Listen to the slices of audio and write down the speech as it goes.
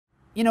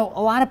you know,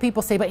 a lot of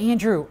people say, but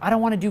Andrew, I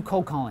don't want to do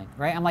cold calling,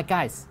 right? I'm like,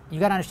 guys, you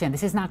got to understand,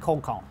 this is not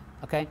cold calling,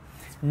 okay?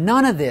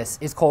 None of this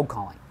is cold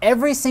calling.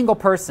 Every single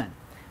person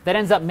that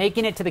ends up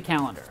making it to the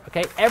calendar,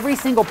 okay? Every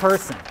single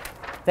person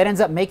that ends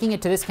up making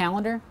it to this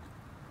calendar,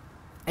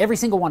 every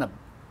single one of them,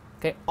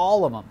 okay?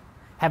 All of them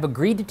have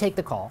agreed to take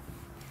the call,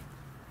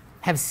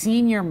 have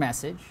seen your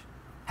message,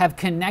 have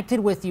connected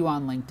with you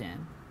on LinkedIn,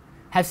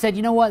 have said,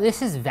 you know what,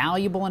 this is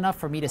valuable enough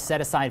for me to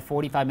set aside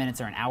 45 minutes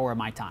or an hour of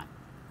my time.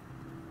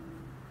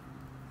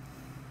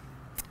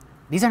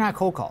 These are not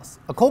cold calls.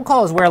 A cold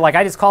call is where, like,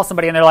 I just call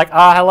somebody and they're like,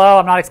 hello,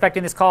 I'm not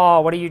expecting this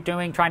call. What are you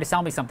doing trying to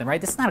sell me something,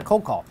 right? This is not a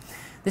cold call.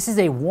 This is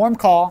a warm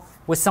call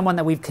with someone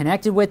that we've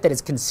connected with, that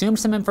has consumed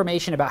some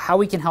information about how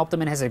we can help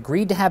them and has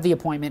agreed to have the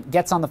appointment,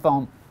 gets on the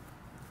phone,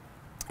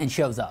 and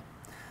shows up.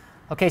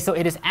 Okay, so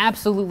it is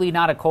absolutely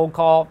not a cold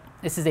call.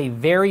 This is a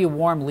very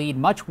warm lead,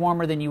 much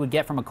warmer than you would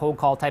get from a cold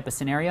call type of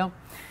scenario.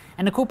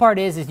 And the cool part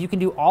is you can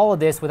do all of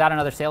this without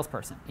another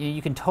salesperson.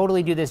 You can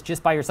totally do this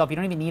just by yourself. You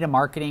don't even need a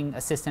marketing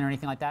assistant or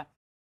anything like that.